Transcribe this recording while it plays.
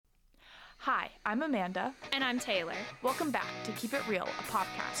Hi, I'm Amanda. And I'm Taylor. Welcome back to Keep It Real, a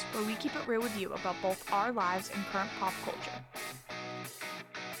podcast where we keep it real with you about both our lives and current pop culture.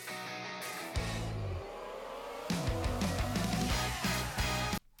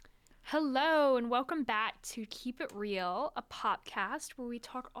 Hello, and welcome back to Keep It Real, a podcast where we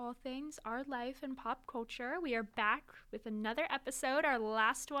talk all things our life and pop culture. We are back with another episode, our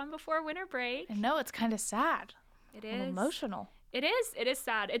last one before winter break. I know, it's kind of sad. It I'm is. emotional. It is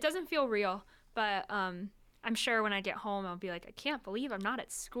sad. It doesn't feel real, but I'm sure when I get home, I'll be like, I can't believe I'm not at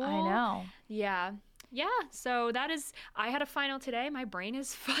school. I know. Yeah, so I had a final today. My brain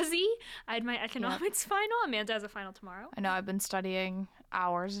is fuzzy. I had my economics final. Amanda has a final tomorrow. I know, I've been studying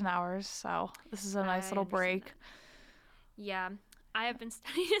hours and hours, so this is a nice little break. That. Yeah, I have been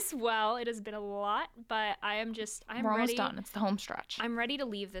studying as well. It has been a lot, but I'm We're ready. almost done. It's the home stretch. I'm ready to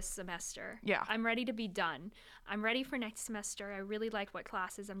leave this semester. Yeah. I'm ready to be done. I'm ready for next semester. I really like what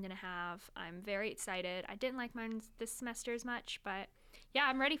classes I'm going to have. I'm very excited. I didn't like mine this semester as much, but yeah,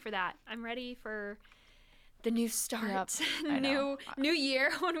 I'm ready for that. I'm ready for the new start, Yep. new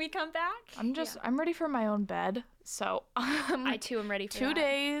year when we come back. I'm ready for my own bed. So I too am ready for 2 that.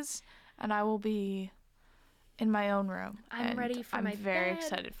 days and I will be in my own room. I'm ready for my I'm very bed.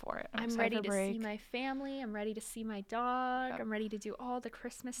 excited for it. I'm excited ready for to break. see my family. I'm ready to see my dog. Yep. I'm ready to do all the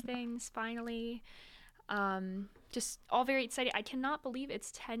Christmas things finally. Just all very excited. I cannot believe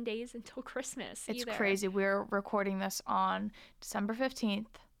it's 10 days until Christmas. It's either. crazy. We're recording this on December 15th.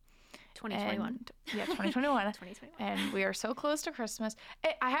 2021. 2021. 2021. And we are so close to Christmas.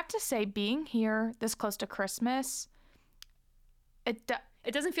 I have to say, being here this close to Christmas, It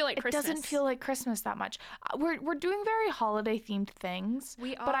doesn't feel like Christmas. It doesn't feel like Christmas that much. We're doing very holiday themed things.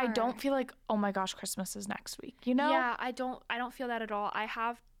 We are. But I don't feel like, oh my gosh, Christmas is next week. You know? Yeah, I don't feel that at all. I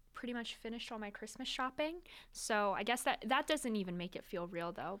have pretty much finished all my Christmas shopping. So I guess that doesn't even make it feel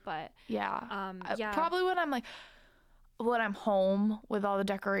real though, but Yeah. yeah. Probably when I'm home with all the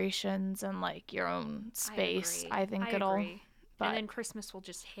decorations and like your own space, I think it'll. Agree. But and then Christmas will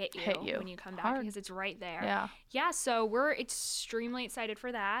just hit you when you come back hard. because it's right there. Yeah. Yeah, so we're extremely excited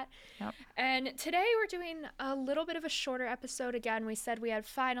for that. Yep. And today we're doing a little bit of a shorter episode again. We said we had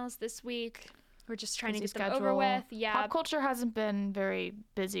finals this week. We're just trying to get them over with. Yeah. Pop culture hasn't been very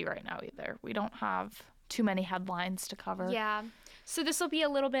busy right now either. We don't have too many headlines to cover. Yeah. So this will be a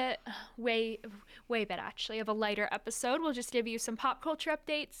little bit, way bit actually, of a lighter episode. We'll just give you some pop culture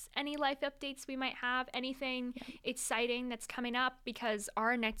updates, any life updates we might have, anything exciting that's coming up, because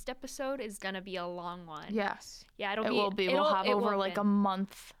our next episode is going to be a long one. Yes. Yeah, It will be. We'll have over like a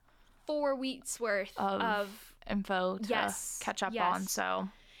month 4 weeks worth of info to catch up on. So.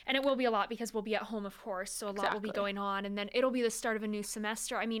 And it will be a lot because we'll be at home, of course, so a lot will be going on, and then it'll be the start of a new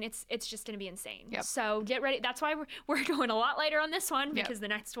semester. I mean, it's just going to be insane. Yep. So get ready. That's why we're going a lot lighter on this one, because the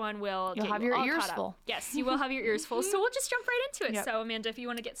next one will You'll have your ears full. Yes, you will have your ears full. So we'll just jump right into it. Yep. So Amanda, if you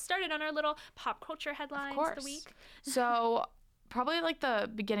want to get started on our little pop culture headlines of the week. So probably like the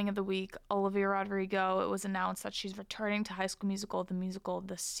beginning of the week, Olivia Rodrigo, it was announced that she's returning to High School Musical,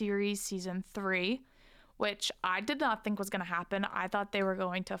 the series, season 3. Which I did not think was going to happen. I thought they were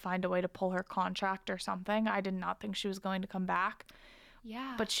going to find a way to pull her contract or something. I did not think she was going to come back.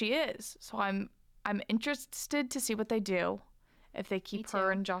 Yeah. But she is. So I'm interested to see what they do. If they keep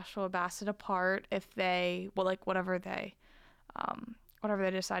her and Joshua Bassett apart, if they, whatever they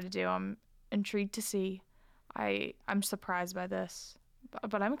decide to do, I'm intrigued to see. I'm surprised by this,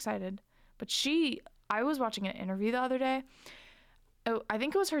 but I'm excited. But I was watching an interview the other day. Oh, I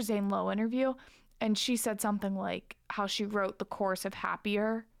think it was her Zane Lowe interview. And she said something like how she wrote the chorus of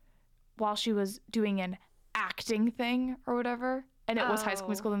Happier while she was doing an acting thing or whatever. And it was High School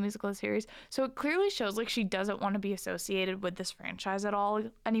Musical, the musical series. So it clearly shows like she doesn't want to be associated with this franchise at all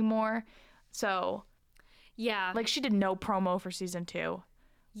anymore. So yeah, like she did no promo for season 2.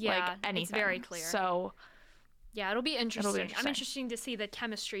 Yeah, like anything. It's very clear. So yeah, it'll be interesting. I'm interested to see the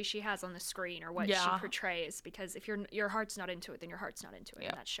chemistry she has on the screen or what she portrays, because if your heart's not into it, then your heart's not into it,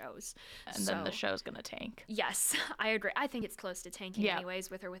 and that shows. And then the show's gonna tank. Yes, I agree. I think it's close to tanking anyways,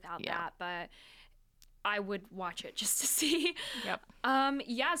 with or without that, but I would watch it just to see. Yep.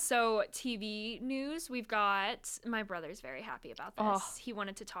 So TV news, we've got, my brother's very happy about this. Oh. He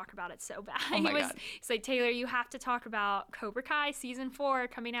wanted to talk about it so bad. Oh my God. He's like, Taylor, you have to talk about Cobra Kai season 4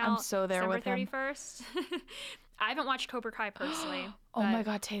 coming out. I'm so there December with him. 31st. I haven't watched Cobra Kai personally. Oh my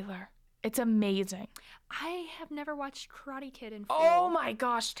God, Taylor. It's amazing. I have never watched Karate Kid in full. Oh my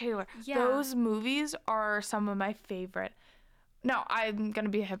gosh, Taylor. Yeah. Those movies are some of my favorite. No, I'm going to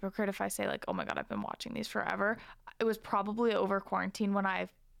be a hypocrite if I say like, oh my God, I've been watching these forever. It was probably over quarantine when I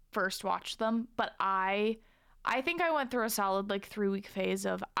first watched them, but I I think I went through a solid like 3-week phase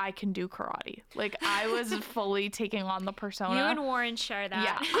of I can do karate. Like I was fully taking on the persona. You and Warren share that.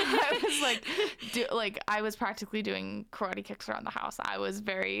 Yeah, I was like, I was practically doing karate kicks around the house. I was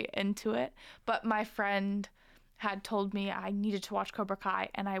very into it. But my friend had told me I needed to watch Cobra Kai,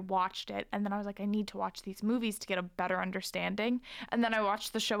 and I watched it. And then I was like, I need to watch these movies to get a better understanding. And then I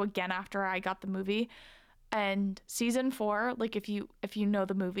watched the show again after I got the movie. And season 4, like if you know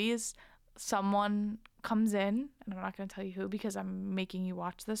the movies, someone comes in, and I'm not going to tell you who because I'm making you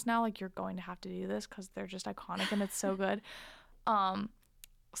watch this now. Like, you're going to have to do this because they're just iconic and it's so good.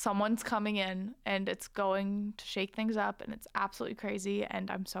 Someone's coming in, and it's going to shake things up, and it's absolutely crazy,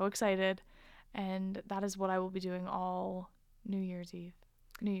 and I'm so excited. And that is what I will be doing all New Year's Eve.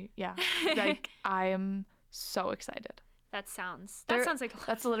 Like, I am so excited. That sounds like a lot.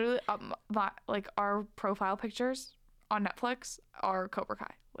 That's literally like our profile pictures on Netflix are Cobra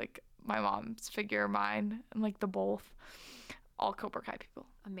Kai. Like my mom's figure, mine, and like the both, all Cobra Kai people.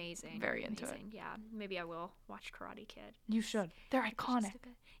 Amazing. Very into it. Yeah, maybe I will watch Karate Kid. You should. They're iconic.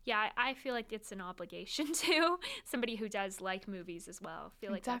 Yeah, I feel like it's an obligation to somebody who does like movies as well. I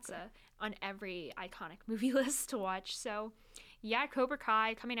feel like that's on every iconic movie list to watch. So, yeah, Cobra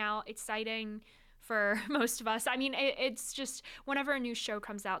Kai coming out, exciting for most of us. I mean, it's just whenever a new show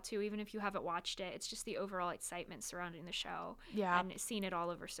comes out too, even if you haven't watched it, it's just the overall excitement surrounding the show. Yeah. And seeing it all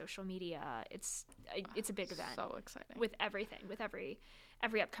over social media, it's a big event. So exciting. With everything, with every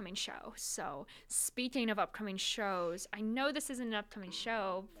upcoming show. So speaking of upcoming shows, I know this isn't an upcoming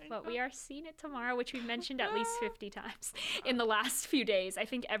show, but we are seeing it tomorrow, which we've mentioned at least 50 times in the last few days. I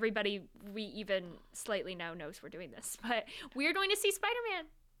think everybody we even slightly knows we're doing this, but we're going to see Spider-Man.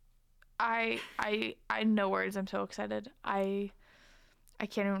 I no words. I'm so excited. I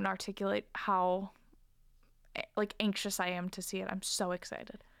can't even articulate how like anxious I am to see it. I'm so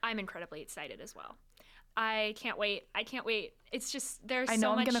excited. I'm incredibly excited as well. I can't wait. It's just I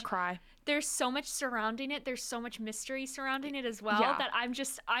know I'm gonna cry. There's so much surrounding it. There's so much mystery surrounding it as well that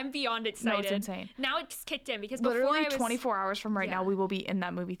I'm beyond excited. No, it's insane. Now it's kicked in because literally 24 hours from right now, we will be in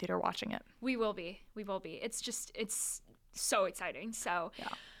that movie theater watching it. We will be. It's so exciting. So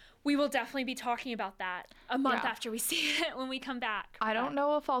we will definitely be talking about that a month after we see it when we come back. I don't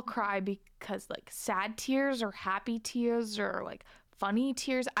know if I'll cry because like sad tears or happy tears or like funny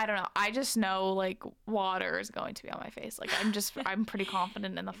tears. I don't know. I just know like water is going to be on my face. Like I'm pretty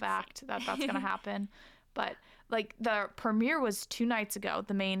confident in the fact that that's going to happen. But like the premiere was 2 nights ago,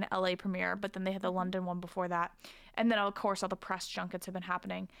 the main LA premiere, but then they had the London one before that. And then of course all the press junkets have been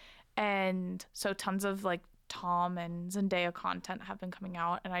happening. And so tons of like Tom and Zendaya content have been coming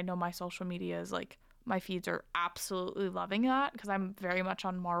out, and I know my social media is like my feeds are absolutely loving that because I'm very much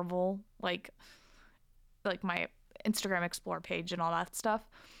on Marvel, like my Instagram Explore page and all that stuff.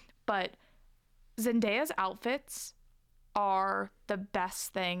 But Zendaya's outfits are the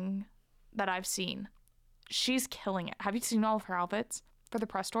best thing that I've seen. She's killing it. Have you seen all of her outfits for the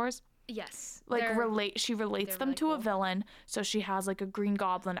press tours? Yes. Like she relates them really to cool. a villain. So she has like a Green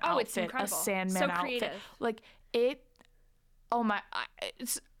Goblin outfit, it's incredible. a Sandman outfit. Like it. Oh my!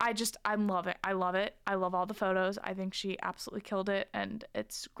 I love it. I love it. I love all the photos. I think she absolutely killed it, and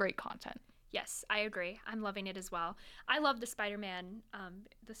it's great content. Yes, I agree. I'm loving it as well. I love the Spider-Man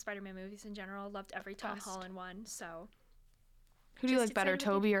movies in general. Loved every Tom Holland one. So. Who do you like better,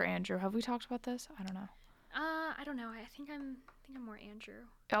 Toby or Andrew? Have we talked about this? I don't know. I don't know. I think I'm more Andrew.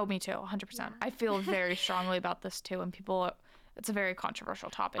 Oh, me too, 100%. Yeah. I feel very strongly about this too, and it's a very controversial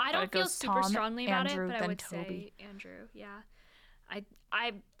topic. I don't feel super strongly about Andrew, it, but I would Toby. say Andrew. Yeah,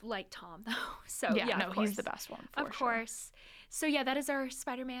 I like Tom though. So he's the best one. Of course. So yeah, that is our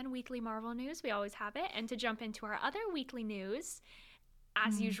Spider-Man weekly Marvel news. We always have it, and to jump into our other weekly news.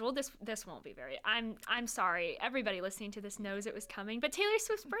 As usual, this won't be very. I'm sorry. Everybody listening to this knows it was coming, but Taylor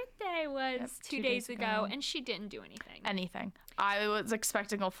Swift's birthday was 2 days ago, and she didn't do anything. I was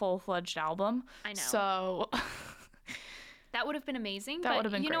expecting a full-fledged album. I know. So that would have been amazing. That would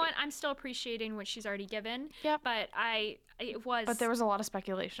have been you great. know what? I'm still appreciating what she's already given. Yep. But But there was a lot of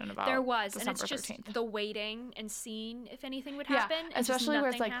speculation about. There was, December and it's just 13th. The waiting and seeing if anything would happen. Yeah, especially where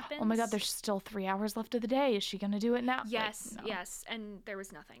it's like, happens. oh my God, there's still 3 hours left of the day. Is she gonna do it now? Yes, like, no. yes, and there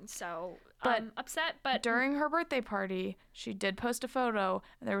was nothing. So but upset. But during her birthday party, she did post a photo,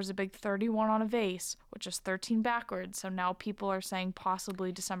 and there was a big 31 on a vase, which is 13 backwards. So now people are saying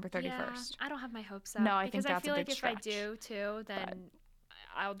possibly December 31st. Yeah, I don't have my hopes up. No, I think that's feel a big like stretch. If I do too, then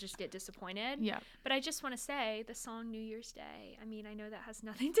I'll just get disappointed. Yeah. But I just want to say the song New Year's Day. I mean, I know that has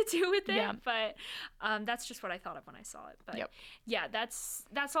nothing to do with it, Yeah. but that's just what I thought of when I saw it. But Yep. yeah,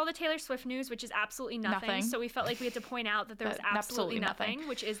 that's all the Taylor Swift news, which is absolutely nothing. So we felt like we had to point out that there was absolutely nothing,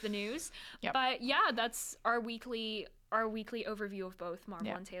 which is the news. Yep. But yeah, that's our weekly overview of both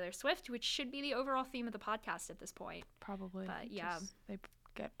Marvel and Taylor Swift, which should be the overall theme of the podcast at this point. Probably. But yeah, they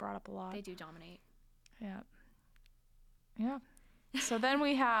get brought up a lot. They do dominate. Yeah. Yeah. So then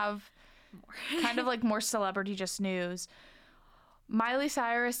we have kind of like more celebrity just news. Miley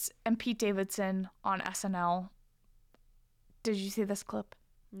Cyrus and Pete Davidson on SNL. Did you see this clip?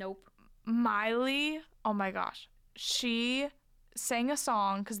 Nope. Miley, oh my gosh. She sang a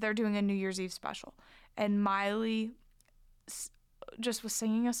song because they're doing a New Year's Eve special. And Miley just was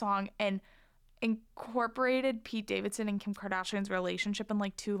singing a song and incorporated Pete Davidson and Kim Kardashian's relationship in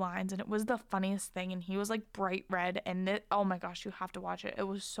like 2 lines, and it was the funniest thing. And he was like bright red, and oh my gosh, you have to watch it. It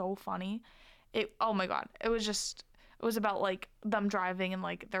was so funny. Oh my god, it was about like them driving in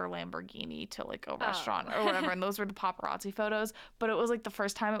like their Lamborghini to like a restaurant or whatever, and those were the paparazzi photos. But it was like the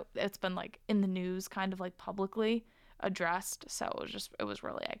first time it's been like in the news, kind of like publicly addressed. So it was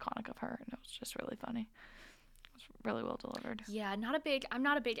really iconic of her, and it was just really funny. Really well delivered. Yeah, I'm not a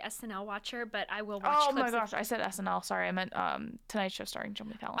big SNL watcher, but I will watch clips. Oh my gosh, I said SNL. Sorry, I meant Tonight Show starring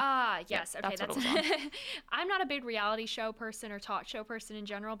Jimmy Fallon. Yes. Yeah, okay, that's what it was on. I'm not a big reality show person or talk show person in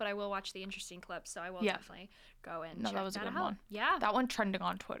general, but I will watch the interesting clips, so I will definitely go and check that was a good out. one. Yeah. That one trending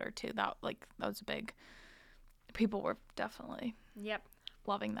on Twitter too. That was big. People were definitely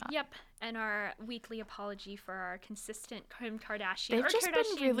loving that. Yep. And our weekly apology for our consistent Kim Kardashian. They've just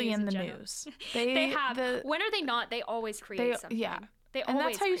Kardashian been really in the general. news. They have. When are they not? They always create something. Yeah. They and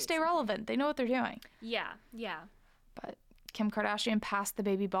always that's how you stay something. relevant. They know what they're doing. Yeah. Yeah. But Kim Kardashian passed the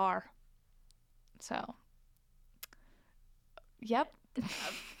baby bar. So. Yep.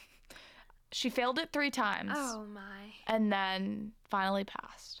 She failed it 3 times. Oh my. And then finally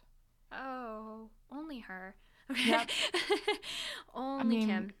passed. Oh, only her. Yep. Only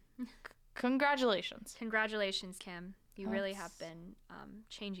Kim. Congratulations. Congratulations, Kim. You really have been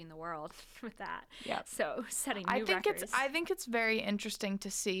changing the world with that. Yeah. So setting new records. I think it's very interesting to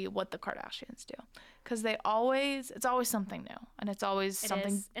see what the Kardashians do, because it's always something new, and it's always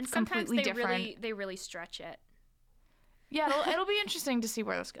something and sometimes completely different. They really stretch it. Yeah, it'll be interesting to see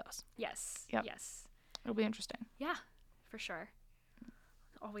where this goes. Yes. Yep. Yes. It'll be interesting. Yeah, for sure.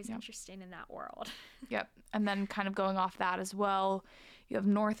 Always interesting in that world. Yep. And then kind of going off that as well, you have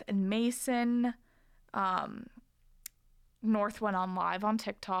North and Mason. North went on live on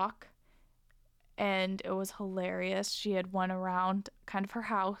TikTok, and it was hilarious. She had went around kind of her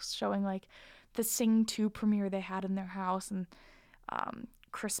house showing like the Sing 2 premiere they had in their house, and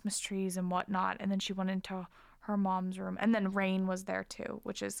Christmas trees and whatnot. And then she went into her mom's room, and then Rain was there too,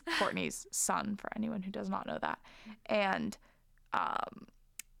 which is Kourtney's son, for anyone who does not know that. And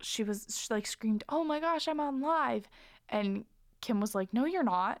she like screamed, "Oh my gosh, I'm on live!" And Kim was like, "No, you're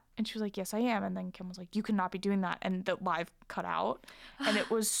not." And she was like, "Yes, I am." And then Kim was like, "You cannot be doing that." And the live cut out. And it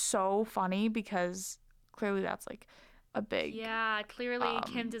was so funny because clearly that's like a big... Yeah, clearly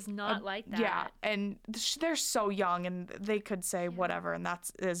Kim does not like that. Yeah, and they're so young, and they could say whatever, and that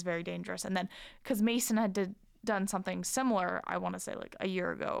is very dangerous. And then because Mason had done something similar, I want to say like a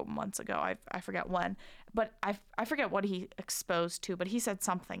year ago, months ago, I forget when, but I forget what he exposed to, but he said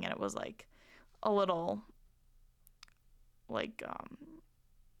something, and it was like a little like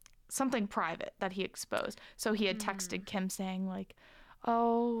something private that he exposed. So he had texted Kim saying like,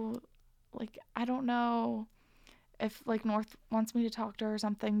 "Oh, like I don't know if like North wants me to talk to her or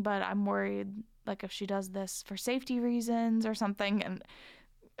something, but I'm worried like if she does this for safety reasons or something." And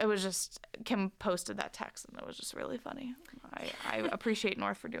it was just, Kim posted that text, and it was just really funny. I appreciate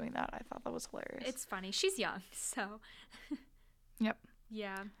North for doing that. I thought that was hilarious. It's funny. She's young, so. Yep.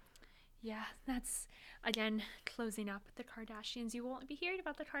 Yeah. Yeah, that's, again, closing up the Kardashians. You won't be hearing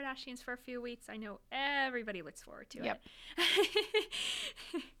about the Kardashians for a few weeks. I know everybody looks forward to it.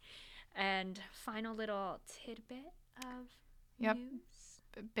 And final little tidbit of news.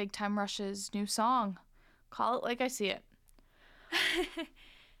 Big Time Rush's new song. Call It Like I See It.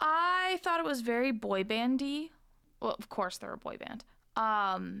 I thought it was very boy bandy. Well, of course they're a boy band.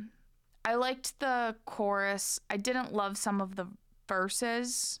 I liked the chorus. I didn't love some of the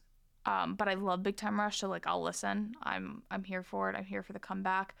verses, but I love Big Time Rush, so like I'll listen. I'm here for it. I'm here for the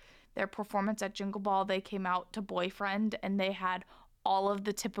comeback. Their performance at Jingle Ball, they came out to Boyfriend, and they had all of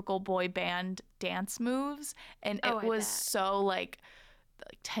the typical boy band dance moves, and it was so like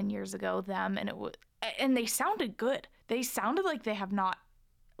 10 years ago them, and they sounded good. They sounded like they have not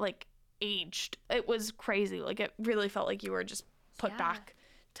like aged. It was crazy. Like it really felt like you were just put back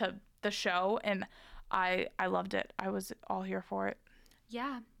to the show, and I loved it. I was all here for it.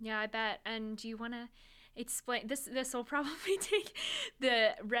 Yeah, I bet. And do you want to explain this? This will probably take the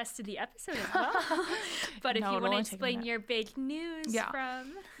rest of the episode as well. But if you want to explain your big news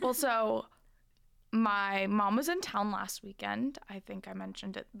from. Well, so my mom was in town last weekend. I think I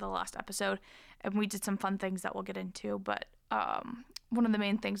mentioned it the last episode, and we did some fun things that we'll get into. But one of the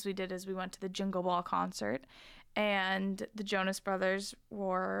main things we did is we went to the Jingle Ball concert, and the Jonas Brothers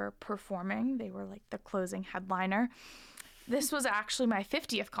were performing. They were like the closing headliner. This was actually my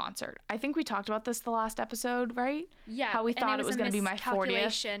 50th concert. I think we talked about this the last episode, right? Yeah. How we thought it was going to be my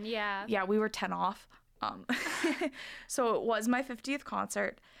 40th. Yeah. Yeah, we were 10 off. So it was my 50th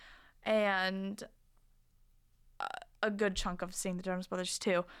concert, and a good chunk of seeing the Jonas Brothers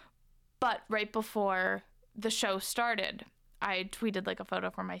too. But right before the show started, I tweeted like a photo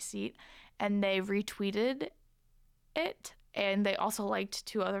from my seat, and they retweeted it. And they also liked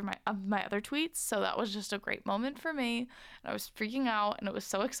two of my other tweets. So that was just a great moment for me. And I was freaking out, and it was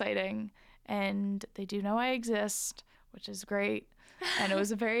so exciting. And they do know I exist, which is great. And it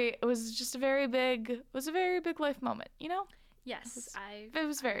was a very big life moment, you know? Yes. It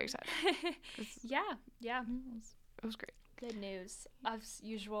was very exciting. Yeah. It was great. Good news. As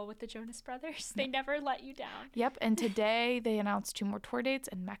usual with the Jonas Brothers, they never let you down. Yep, and today they announced 2 more tour dates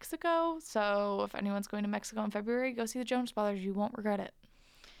in Mexico. So if anyone's going to Mexico in February, go see the Jonas Brothers. You won't regret it.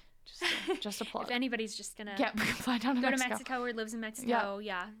 Just a plug. If anybody's just gonna fly down to Mexico or lives in Mexico,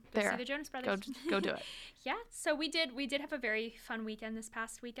 go see the Jonas Brothers. Go do it. Yeah. So we did have a very fun weekend this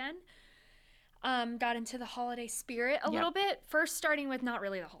past weekend. Got into the holiday spirit a little bit. First, starting with not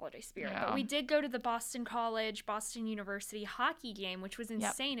really the holiday spirit, but we did go to the Boston College, Boston University hockey game, which was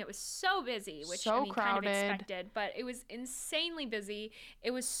insane. It was so busy, which crowded. Kind of expected, but it was insanely busy.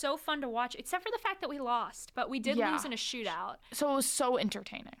 It was so fun to watch, except for the fact that we lost, but we did lose in a shootout. So it was so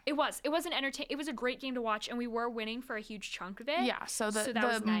entertaining. It was an It was a great game to watch, and we were winning for a huge chunk of it. Yeah. So that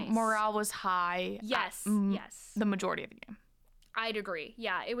was nice. Morale was high. Yes. The majority of the game. I'd agree.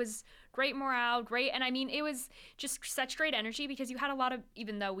 Yeah, it was great morale, great. And I mean, it was just such great energy because you had a lot of,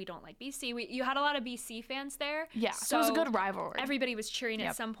 even though we don't like BC, you had a lot of BC fans there. Yeah, so it was a good rivalry. Everybody was cheering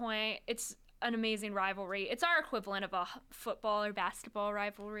at some point. It's an amazing rivalry. It's our equivalent of a football or basketball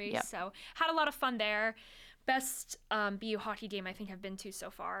rivalry. Yep. So had a lot of fun there. Best BU hockey game I think I've been to so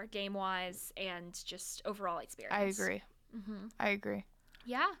far, game-wise and just overall experience. I agree. I agree.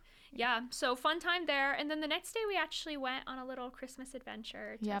 Yeah, so fun time there. And then the next day we actually went on a little Christmas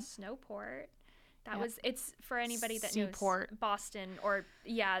adventure to Snowport. It's for anybody that knows Boston, or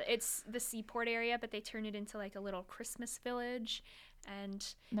it's the Seaport area, but they turn it into like a little Christmas village. And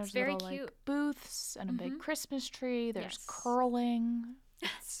there's it's very little, cute. Like, booths and a big Christmas tree. There's curling.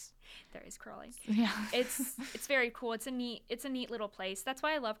 There is curling. Yeah. It's very cool. It's a neat little place. That's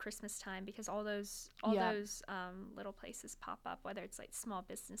why I love Christmas time, because all those little places pop up, whether it's like small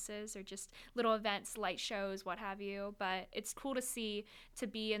businesses or just little events, light shows, what have you. But it's cool to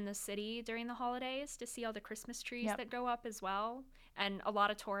be in the city during the holidays, to see all the Christmas trees that go up as well. And a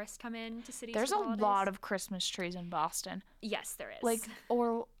lot of tourists come in to cities. There's a lot of Christmas trees in Boston. Yes, there is.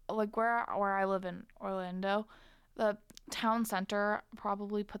 Like where I live in Orlando, the town center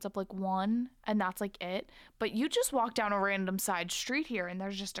probably puts up like one, and that's like it. But you just walk down a random side street here and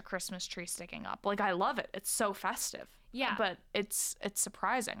there's just a Christmas tree sticking up. Like, I love it. It's so festive. Yeah. But it's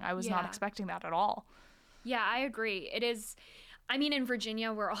surprising. I was not expecting that at all. Yeah, I agree. It is. I mean, in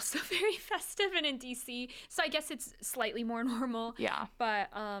Virginia, we're also very festive, and in DC, so I guess it's slightly more normal. Yeah. But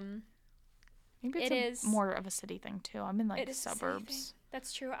maybe it's more of a city thing too. I'm in like suburbs.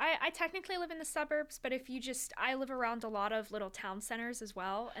 That's true. I technically live in the suburbs, but I live around a lot of little town centers as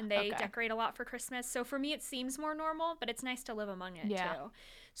well, and they decorate a lot for Christmas. So for me, it seems more normal, but it's nice to live among it too.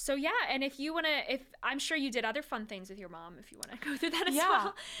 So yeah, and if I'm sure you did other fun things with your mom, if you want to go through that as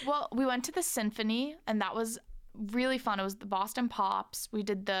well. Well, we went to the symphony, and that was really fun. It was the Boston Pops. We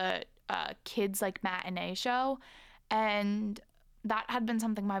did the kids like matinee show, and that had been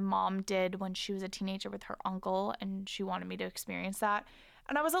something my mom did when she was a teenager with her uncle, and she wanted me to experience that.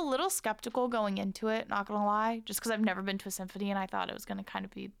 And I was a little skeptical going into it, not gonna lie, just because I've never been to a symphony, and I thought it was gonna kind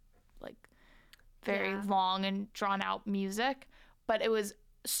of be like very long and drawn out music. But it was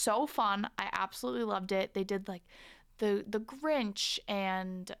so fun. I absolutely loved it. They did like the Grinch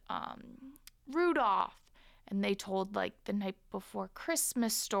and Rudolph, and they told like the night before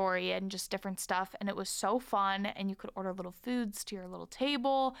Christmas story and just different stuff. And it was so fun. And you could order little foods to your little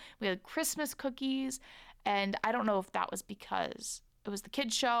table. We had Christmas cookies. And I don't know if that was because it was the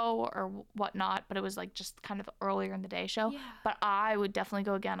kids show or whatnot, but it was like just kind of earlier in the day show. Yeah. But I would definitely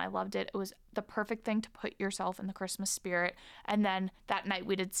go again. I loved it. It was the perfect thing to put yourself in the Christmas spirit. And then that night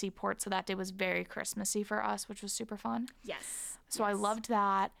we did Seaport, so that day was very Christmassy for us, which was super fun. Yes. So I loved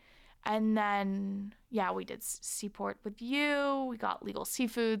that. And then, yeah, we did Seaport with you. We got Legal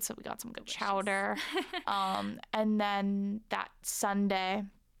Seafood, so we got some good chowder. And then that Sunday,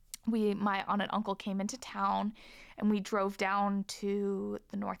 my aunt and uncle came into town, and we drove down to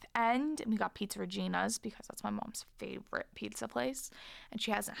the North End, and we got Pizza Regina's because that's my mom's favorite pizza place, and she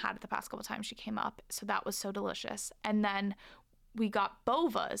hasn't had it the past couple times she came up, so that was so delicious. And then we got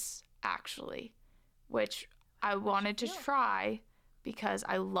Bova's, actually, which I wanted to try because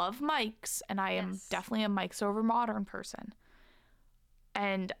I love Mike's, and I am definitely a Mike's over Modern person.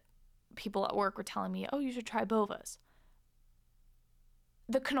 And people at work were telling me, oh, you should try Bova's.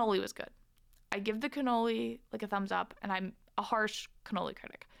 The cannoli was good. I give the cannoli like a thumbs up, and I'm a harsh cannoli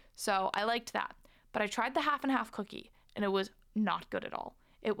critic. So I liked that. But I tried the half and half cookie, and it was not good at all.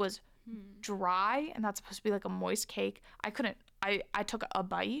 It was dry, and that's supposed to be like a moist cake. I took a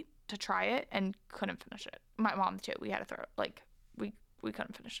bite to try it and couldn't finish it. My mom too. We had to throw it. Like, we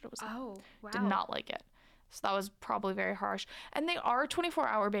couldn't finish it. It was did not like it. So that was probably very harsh. And they are a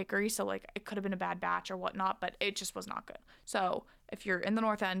 24-hour bakery, so like it could have been a bad batch or whatnot, but it just was not good. So if you're in the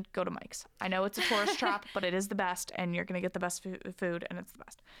North End, go to Mike's. I know it's a tourist trap, but it is the best, and you're going to get the best food, and it's the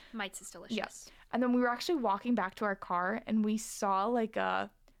best. Mike's is delicious. Yes. And then we were actually walking back to our car, and we saw like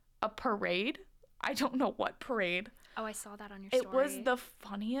a parade. I don't know what parade. Oh, I saw that on your story. It was the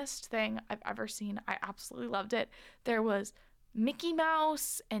funniest thing I've ever seen. I absolutely loved it. There was Mickey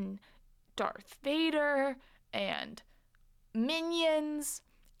Mouse and Darth Vader and Minions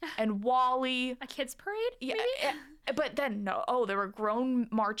and Wally. A kids parade? Yeah, maybe? but then there were grown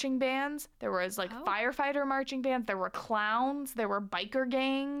marching bands. There was like firefighter marching bands. There were clowns. There were biker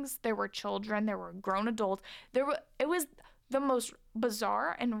gangs. There were children. There were grown adults. It was the most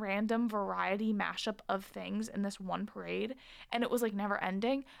bizarre and random variety mashup of things in this one parade, and it was like never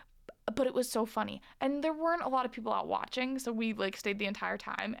ending. But it was so funny. And there weren't a lot of people out watching, so we like stayed the entire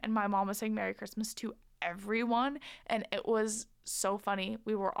time, and my mom was saying Merry Christmas to everyone, and it was so funny.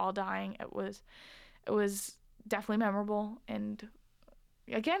 We were all dying. It was definitely memorable, and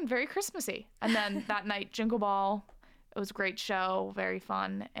again, very Christmassy. And then that night, Jingle Ball, it was a great show, very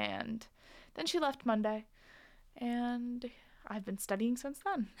fun. And then she left Monday, and I've been studying since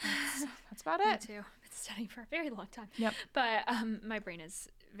then. That's about it. Me too. I've been studying for a very long time. Yep. But my brain is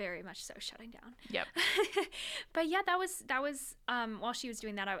very much so shutting down. Yep. But yeah, that was while she was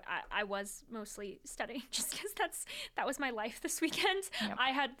doing that, I was mostly studying just because that was my life this weekend. Yep. I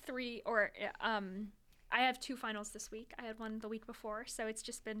had I have 2 finals this week. I had one the week before, so it's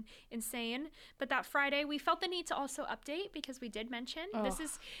just been insane. But that Friday, we felt the need to also update because we did mention this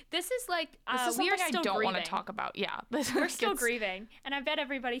is like this is we are something still I don't grieving. want to talk about. Yeah, We're still grieving, and I bet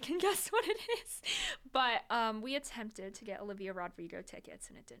everybody can guess what it is. But we attempted to get Olivia Rodrigo tickets,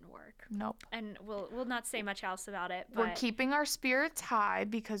 and it didn't work. Nope. And we'll not say much else about it. But We're keeping our spirits high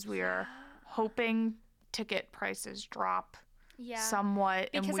because we are hoping ticket prices drop. Yeah. Somewhat,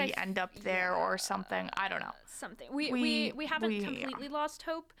 and we end up there or something. I don't know. Something. We haven't completely lost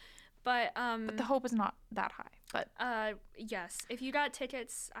hope, but the hope is not that high. But yes, if you got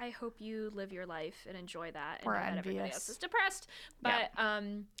tickets, I hope you live your life and enjoy that. And we're know that everybody envious. else is depressed, but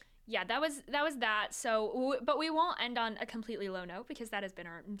yeah, that was that. So, but we won't end on a completely low note because that has been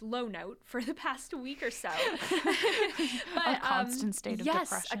our low note for the past week or so. But, a constant state of depression.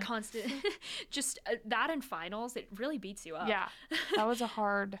 Yes, a constant. Just that and finals, it really beats you up. Yeah, that was a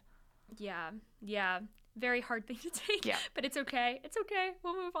hard. Yeah, very hard thing to take. Yeah, but it's okay. It's okay.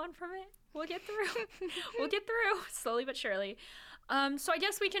 We'll move on from it. We'll get through. We'll get through slowly but surely. So I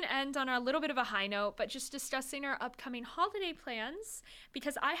guess we can end on a little bit of a high note, but just discussing our upcoming holiday plans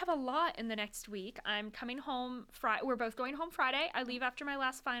because I have a lot in the next week. I'm coming home Friday. We're both going home Friday. I leave after my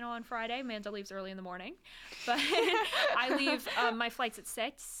last final on Friday. Amanda leaves early in the morning, but I leave. My flight's at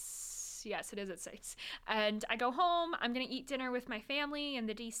 6. Yes, it is at 6. And I go home. I'm going to eat dinner with my family in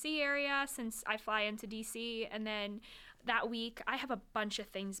the DC area since I fly into DC, and then that week, I have a bunch of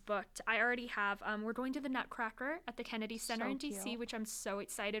things booked. I already have, we're going to the Nutcracker at the Kennedy Center in DC, cute. Which I'm so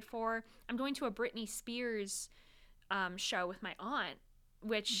excited for. I'm going to a Britney Spears show with my aunt,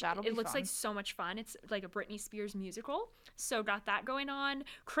 which it looks like so much fun. It's like a Britney Spears musical. So got that going on.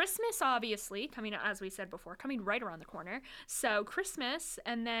 Christmas, obviously, coming, as we said before, coming right around the corner. So Christmas,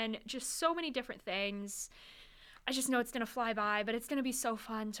 and then just so many different things. I just know it's going to fly by, but it's going to be so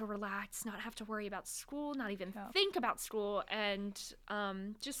fun to relax, not have to worry about school, not even think about school, and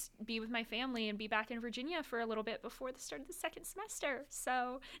just be with my family and be back in Virginia for a little bit before the start of the second semester.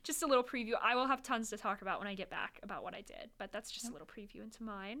 So just a little preview. I will have tons to talk about when I get back about what I did, but that's just a little preview into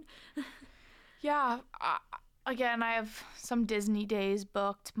mine. Yeah. Again, I have some Disney days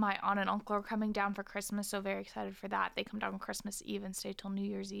booked. My aunt and uncle are coming down for Christmas, so very excited for that. They come down on Christmas Eve and stay till New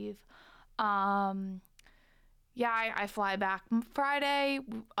Year's Eve. Yeah, I fly back Friday.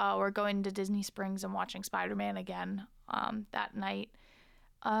 We're going to Disney Springs and watching Spider-Man again that night.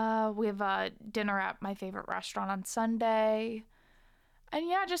 We have a dinner at my favorite restaurant on Sunday. And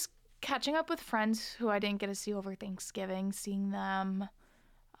yeah, just catching up with friends who I didn't get to see over Thanksgiving, seeing them.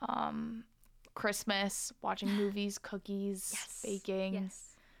 Christmas, watching movies, cookies, baking,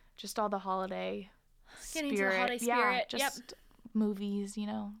 just all the holiday Getting to the holiday spirit. Yeah, just movies,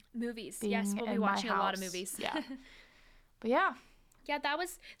 Movies, yes, we'll be watching a lot of movies. Yeah. But yeah. Yeah, that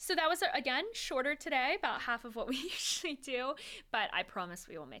was again shorter today, about half of what we usually do, but I promise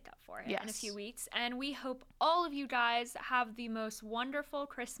we will make up for it in a few weeks. And we hope all of you guys have the most wonderful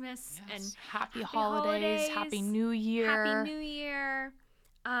Christmas and happy holidays, Happy New Year. Happy New Year.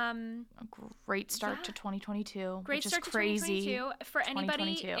 A great start to 2022. Great start to crazy. 2022. For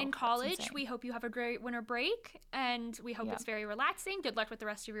anybody in college, we hope you have a great winter break, and we hope it's very relaxing. Good luck with the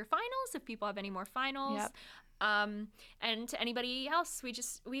rest of your finals, if people have any more finals. And to anybody else,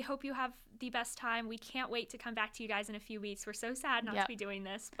 we hope you have the best time. We can't wait to come back to you guys in a few weeks. We're so sad not to be doing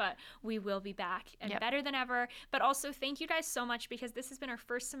this, but we will be back and better than ever. But also thank you guys so much, because this has been our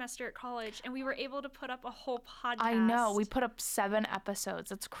first semester at college and we were able to put up a whole podcast. I know. We put up 7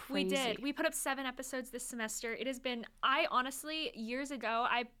 episodes. That's crazy. We did. We put up 7 episodes this semester. It has been, I honestly, years ago,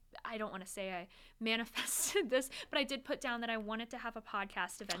 I don't want to say I manifested this, but I did put down that I wanted to have a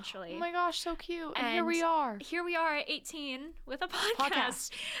podcast eventually. Oh my gosh, so cute. And here we are. Here we are at 18 with a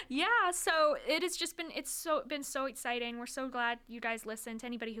podcast. Yeah, so it has just been, been so exciting. We're so glad you guys listen. To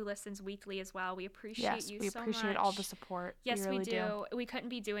anybody who listens weekly as well, we appreciate you so much. Yes, we appreciate all the support. Yes, we really do. We couldn't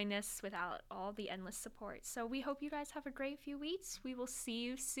be doing this without all the endless support. So we hope you guys have a great few weeks. We will see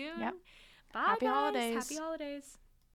you soon. Yep. Bye, Happy guys. holidays. Happy holidays.